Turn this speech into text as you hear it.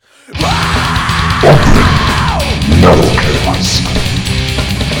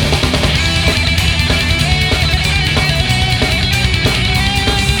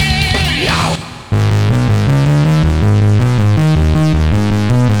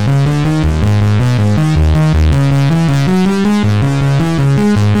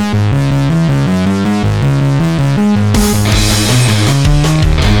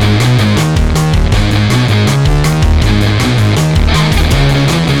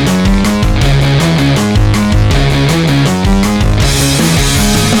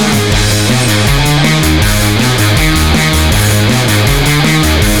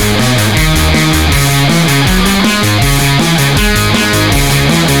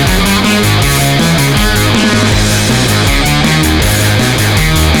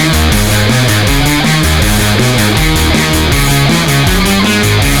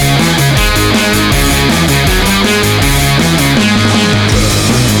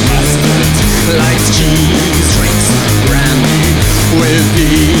likes cheese, drinks brandy. With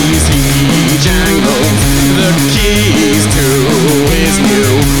these he jangles the keys to his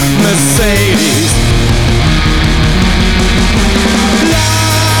new Mercedes.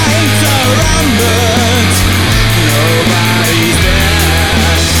 Lights are on but nobody's there.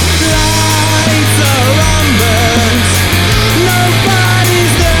 Lights are on but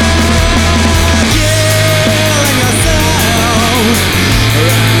nobody's there. Killing ourselves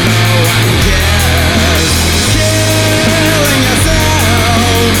and no one cares. Killing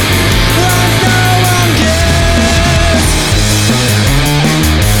ourselves and no one cares.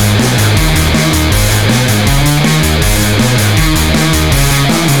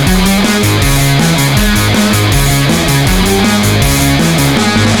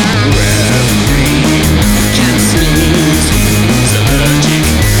 Red green can sneeze. He's allergic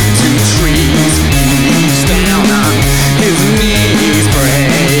to trees. He's down on his knees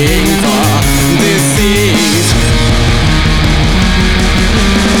praying for disease.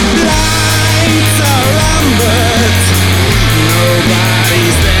 Lights are on but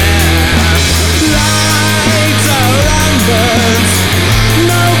nobody's there. Lights are on but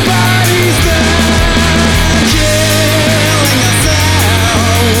nobody's there. Killing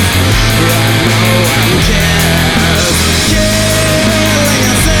ourselves and no one cares. Killing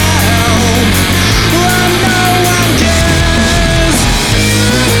ourselves and no one cares.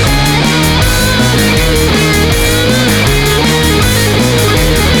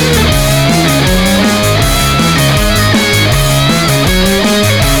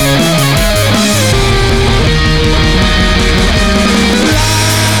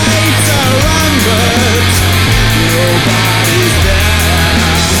 Lights are on but nobody's there.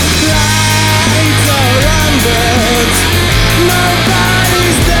 Lights are on but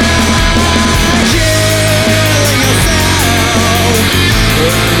nobody's there. Killing ourselves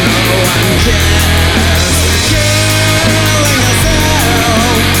and no one cares. Killing ourselves and no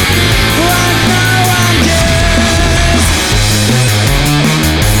one cares.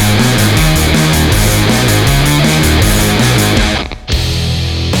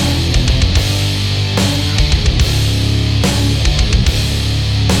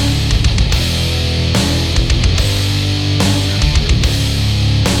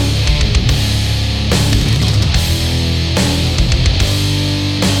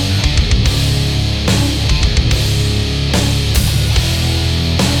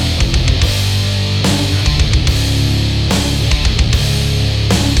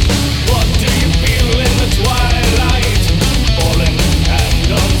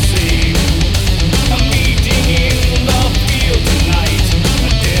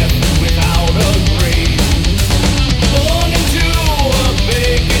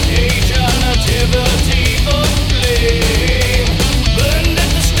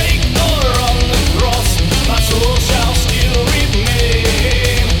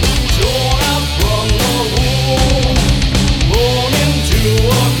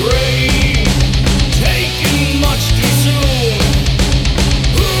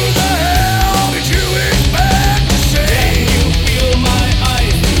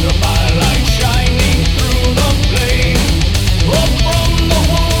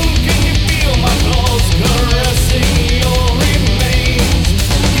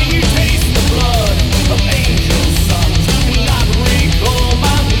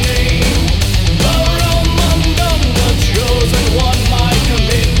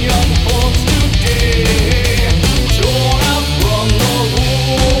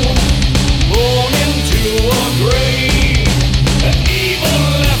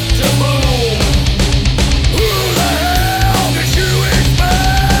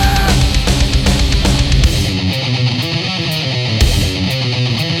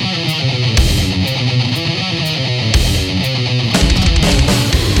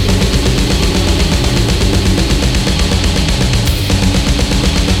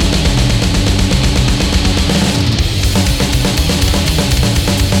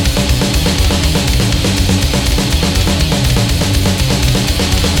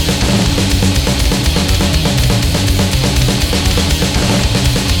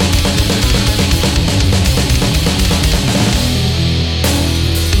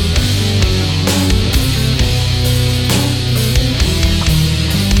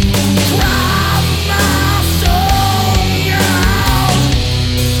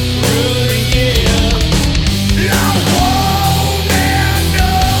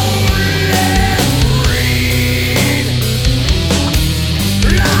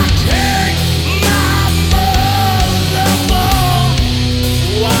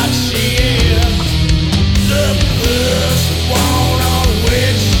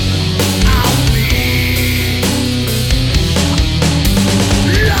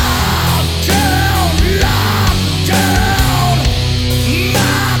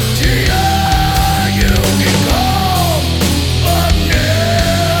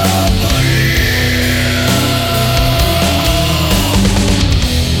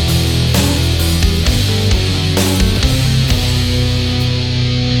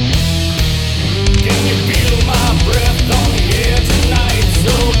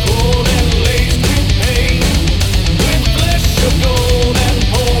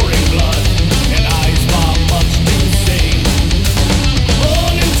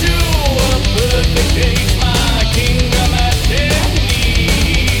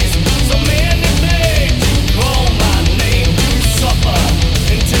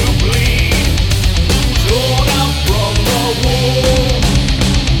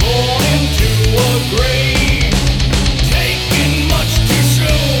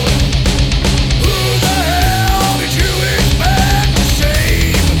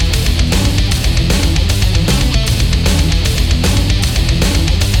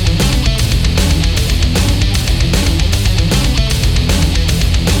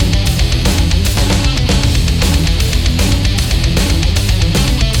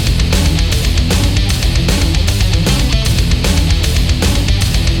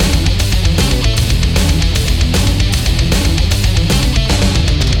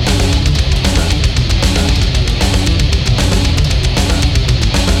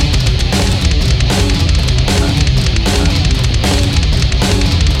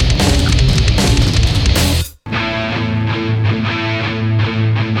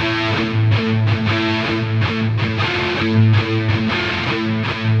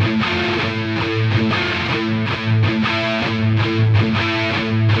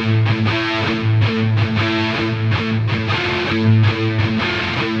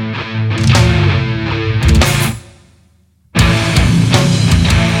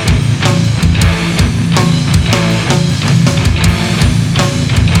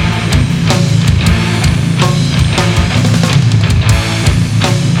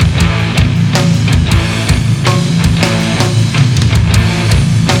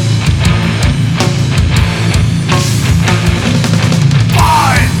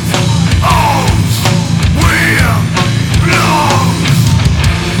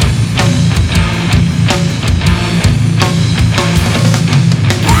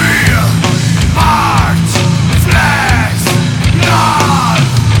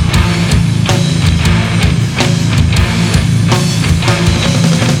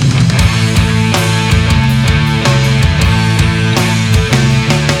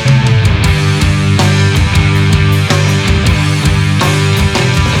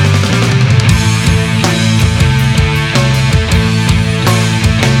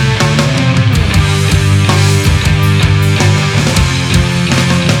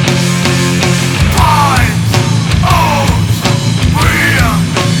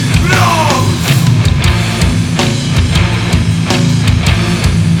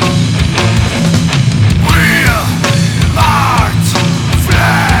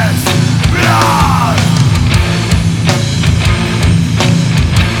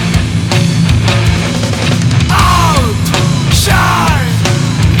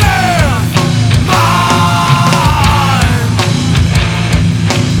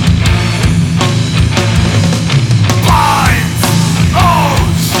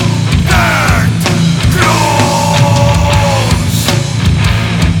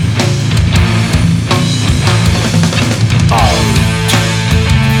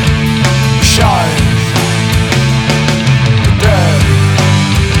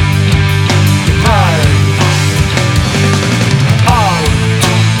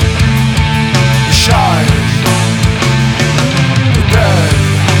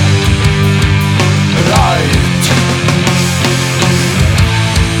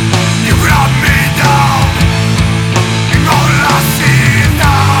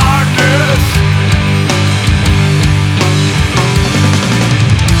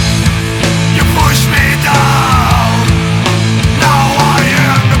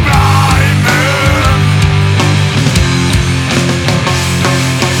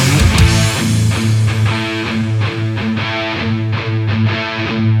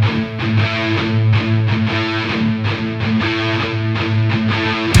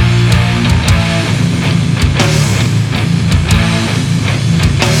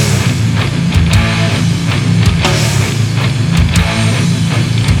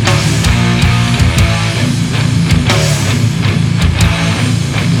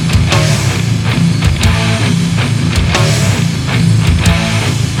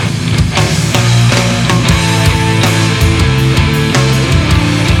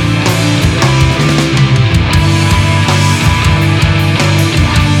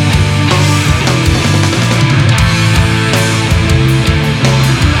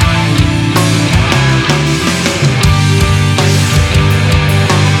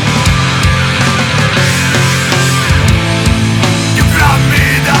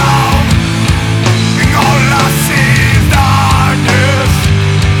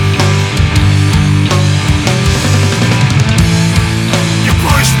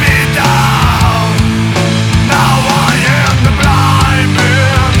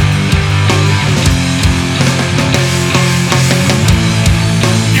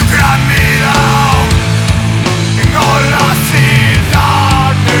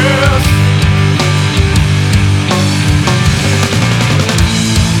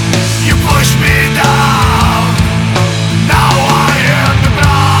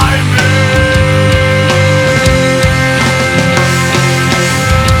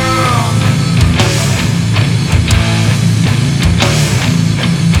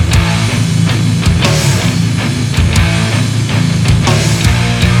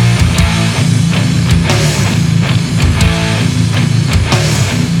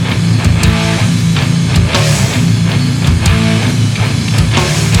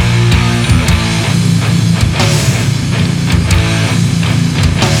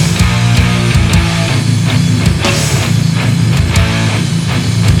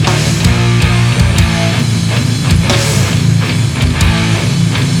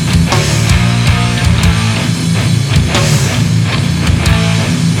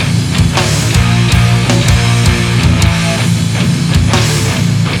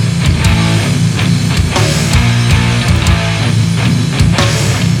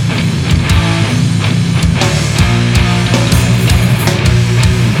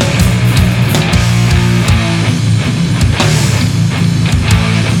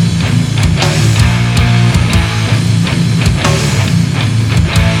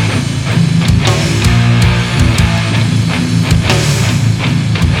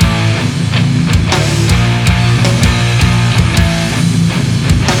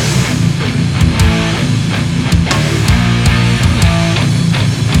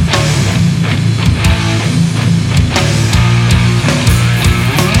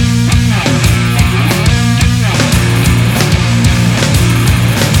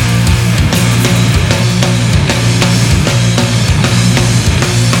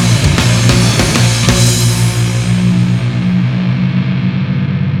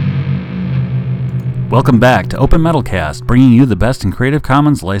 Welcome back to Open Metalcast, bringing you the best in Creative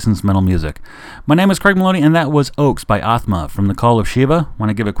Commons licensed metal music. My name is Craig Maloney, and that was Oaks by Athma from the Call of Shiva. Want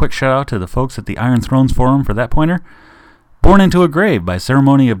to give a quick shout out to the folks at the Iron Thrones Forum for that pointer. Born Into a Grave by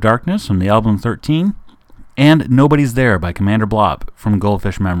Ceremony of Darkness from the album 13. And Nobody's There by Commander Blop from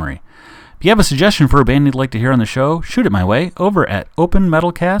Goldfish Memory. If you have a suggestion for a band you'd like to hear on the show, shoot it my way over at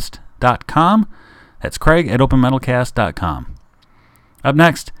openmetalcast.com. That's Craig at openmetalcast.com. Up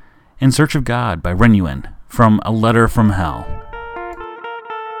next, In Search of God by Renuin from A Letter from Hell.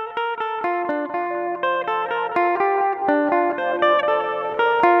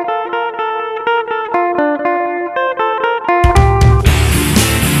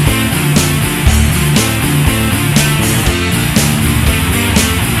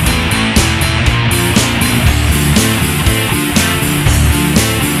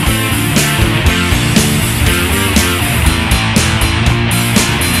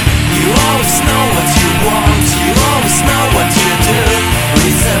 You always know what you want, you always know what you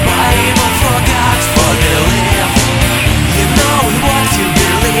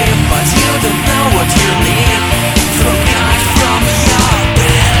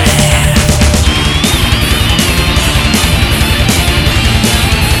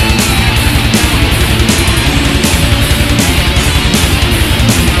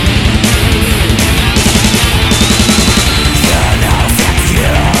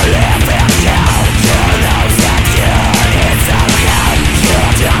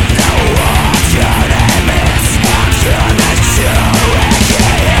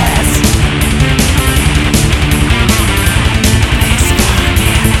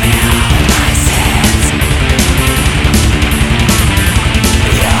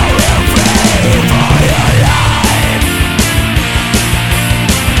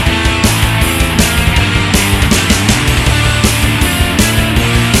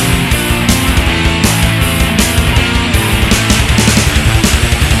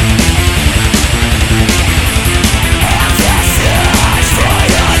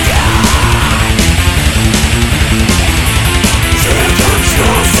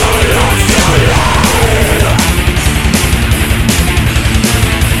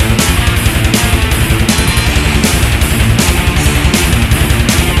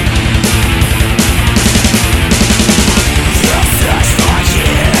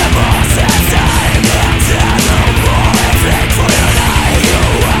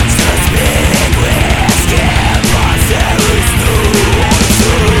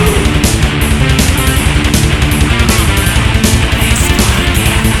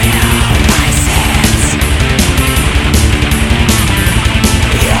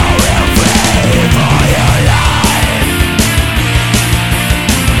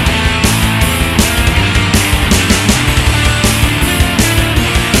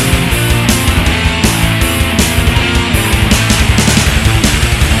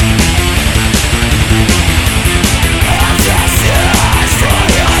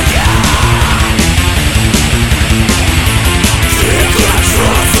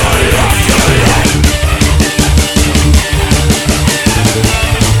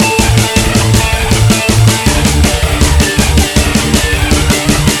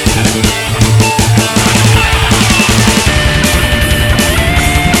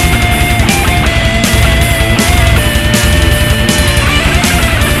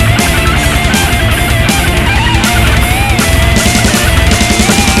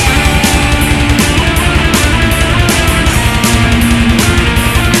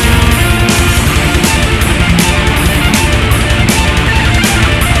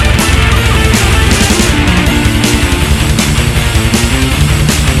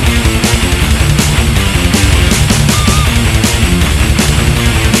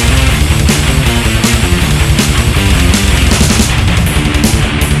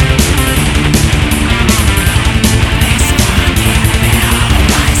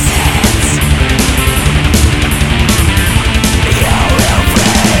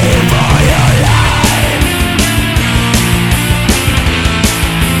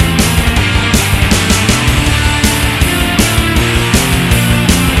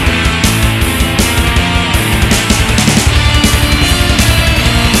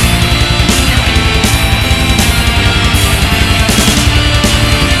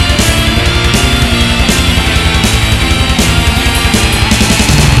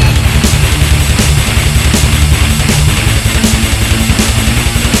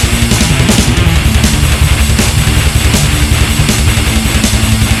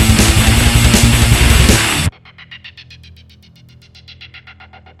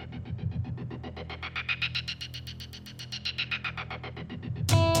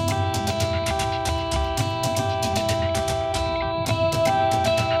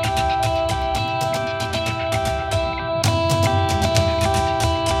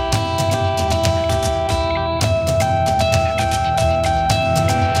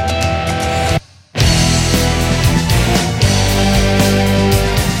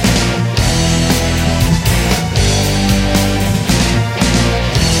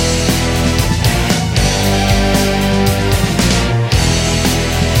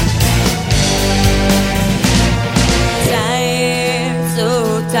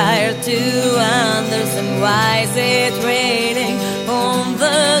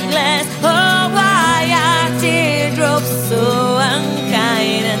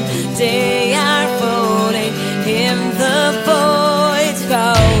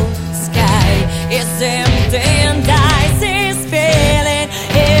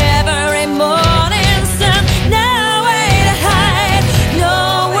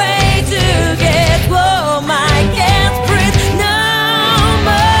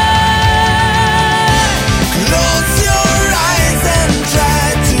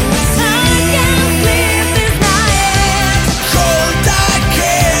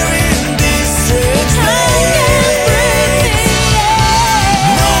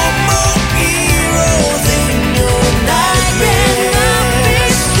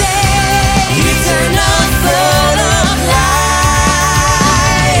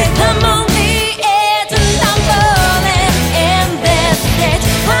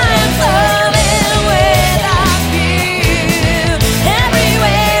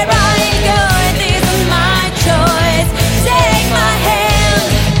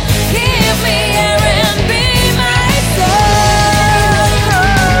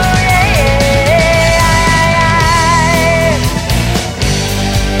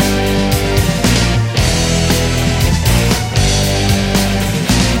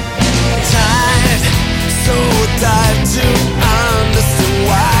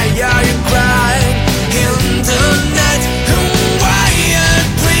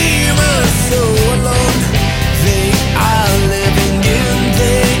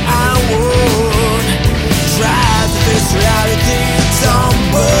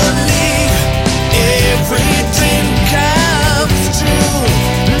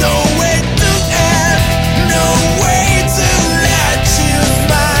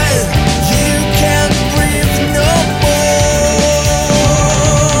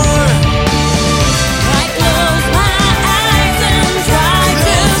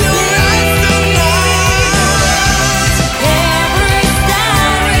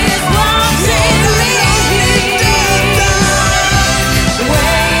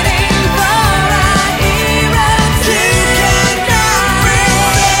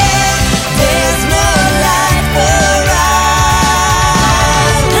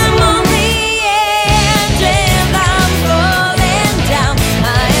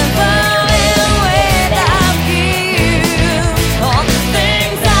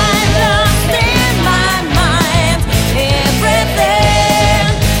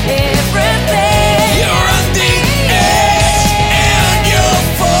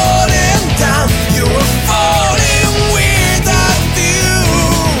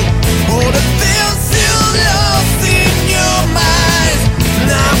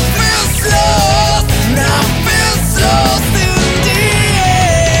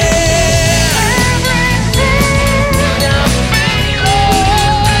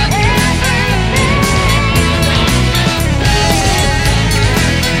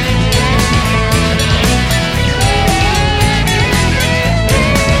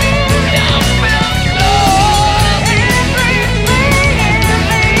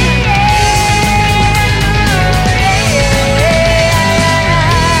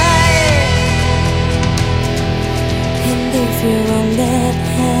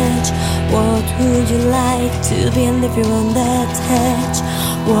to be, and if you're on that edge,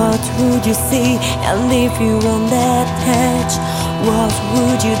 what would you see? And if you're on that edge, what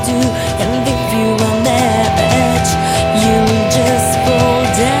would you do? And if you're on that edge, you'll just fall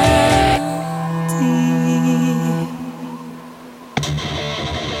down deep.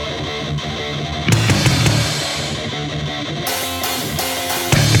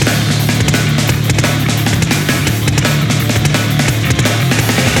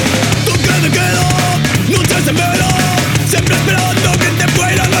 Toque de queda, noches en vela, siempre esperando que te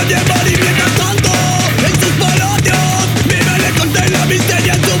fueran a llevar. Y mientras tanto, en sus palacios vive el conte y la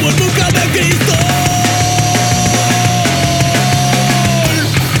miseria en su burbuja de Cristo.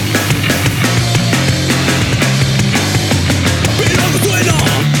 Pero algo suena,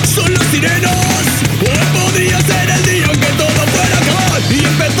 son las sirenas. Hoy podría ser el día en que todo fuera a acabar y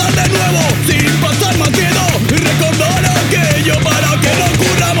empezar de nuevo sin pasar más miedo y recordar aquello para que no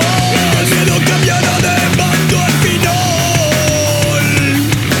ocurra más. El miedo cambiará de bando al final.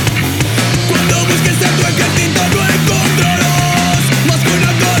 Cuando busques a tu ejército no encontrarás más que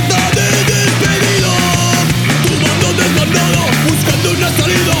una carta de despedida. Tu bando desbandado buscando una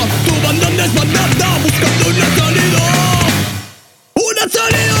salida. Tu bando desbandada buscando una salida. ¡Una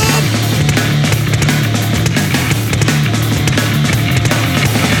salida!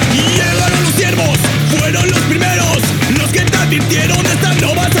 Llegaron los siervos, fueron los primeros, los que te advirtieron de esta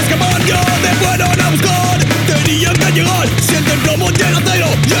no vas a escapar. Ya te fueron a buscar, tenían que llegar, si el templo lleno acero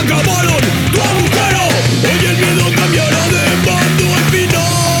y acabaron tu agujero. Hoy el miedo cambiará de bando al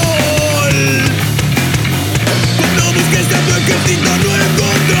final. Cuando busques a tu ejército no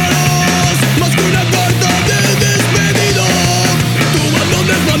encontrarás más que una carta de despedida. Tu bando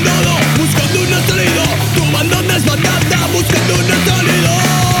desbandado buscando una salida. Tu bando desbandada buscando una salida.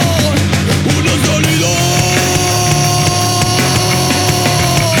 Una salida.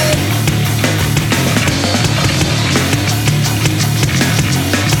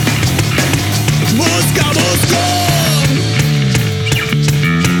 Busca, busca.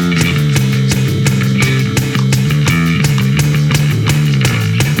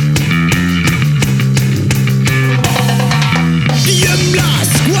 Tiemblas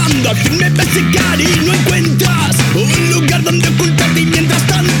cuando al fin me ves llegar y no encuentras un lugar donde ocultarte. Y mientras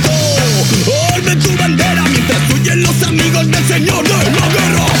tanto arme tu bandera mientras huyen los amigos del Señor de la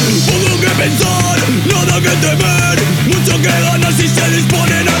guerra. Poco que pensar, nada que temer, mucho que ganar si se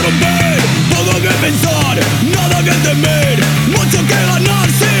disponen a romper. Poco que pensar, nada que temer, mucho que ganar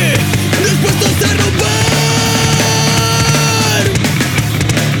si dispuestos a romper.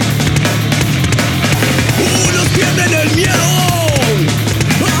 Unos pierden el miedo,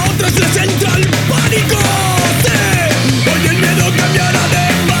 a otros les entra el pánico. Sí, hoy el miedo cambiará de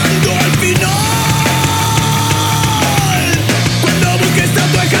bando al final. Cuando busques a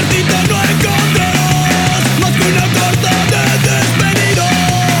tu ejército no encontrarás más que una carta de despedida.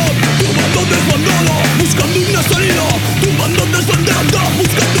 Tu bando desbandado buscando una salida. Tu bando desbandado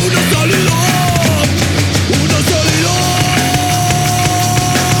buscando una salida. Una salida.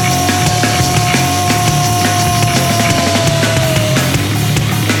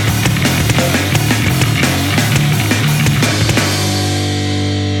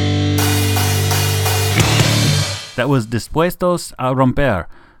 That was Dispuestos a Romper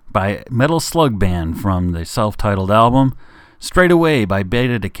by Metal Slug Band from the self-titled album, Straight Away by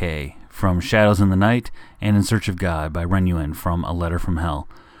Beta Decay from Shadows in the Night, and In Search of God by Renuin from A Letter from Hell.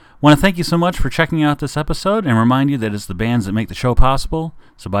 Want to thank you so much for checking out this episode and remind you that it's the bands that make the show possible.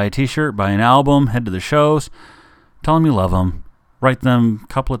 So buy a t-shirt, buy an album, head to the shows, tell them you love them, write them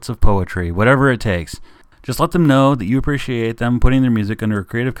couplets of poetry, whatever it takes. Just let them know that you appreciate them putting their music under a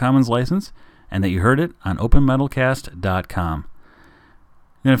Creative Commons license and that you heard it on openmetalcast.com.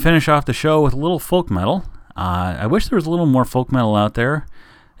 I'm going to finish off the show with a little folk metal. I wish there was a little more folk metal out there.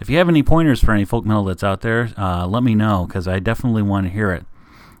 If you have any pointers for any folk metal that's out there, let me know, because I definitely want to hear it.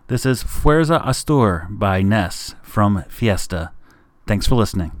 This is Fuerza Astur by Ness from Fiesta. Thanks for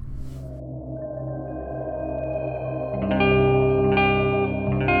listening.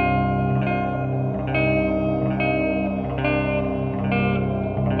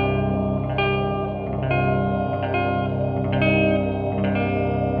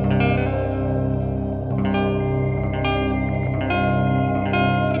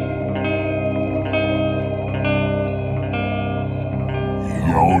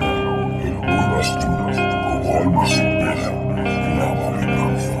 Y ahora, el buen Astur, como alma sin pena, clama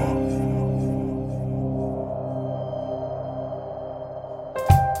venganza.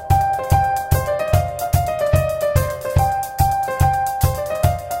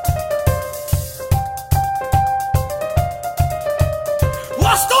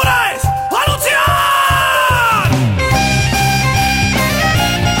 ¡Astures! ¡Anunciar!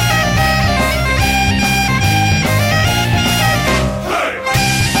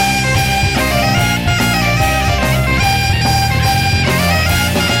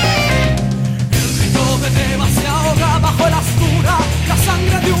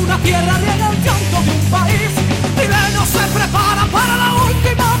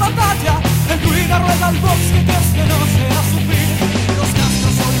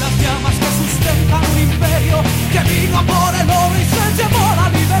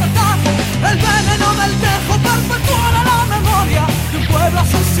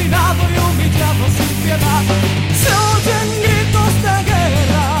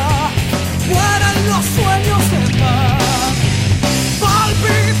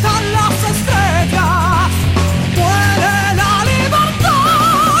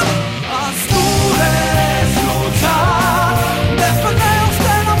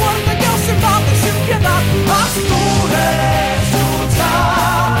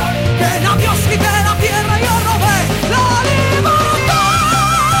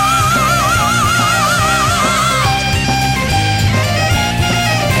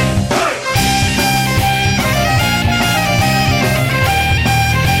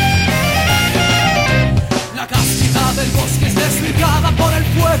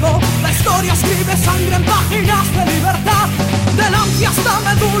 fuego. La historia escribe sangre en páginas de libertad, del ansia hasta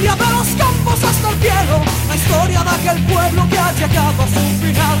Medulla, de los campos hasta el cielo. La historia de aquel pueblo que ha llegado a su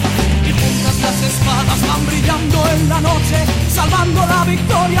final. Y juntas las espadas van brillando en la noche, salvando la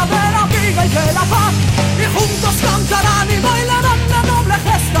victoria de la vida y de la paz. Y juntos cantarán y bailarán la noble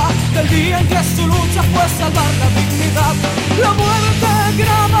gesta del día en que su lucha fue salvar la dignidad. La muerte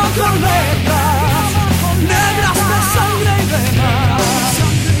graba con letras negras de sangre y de mar.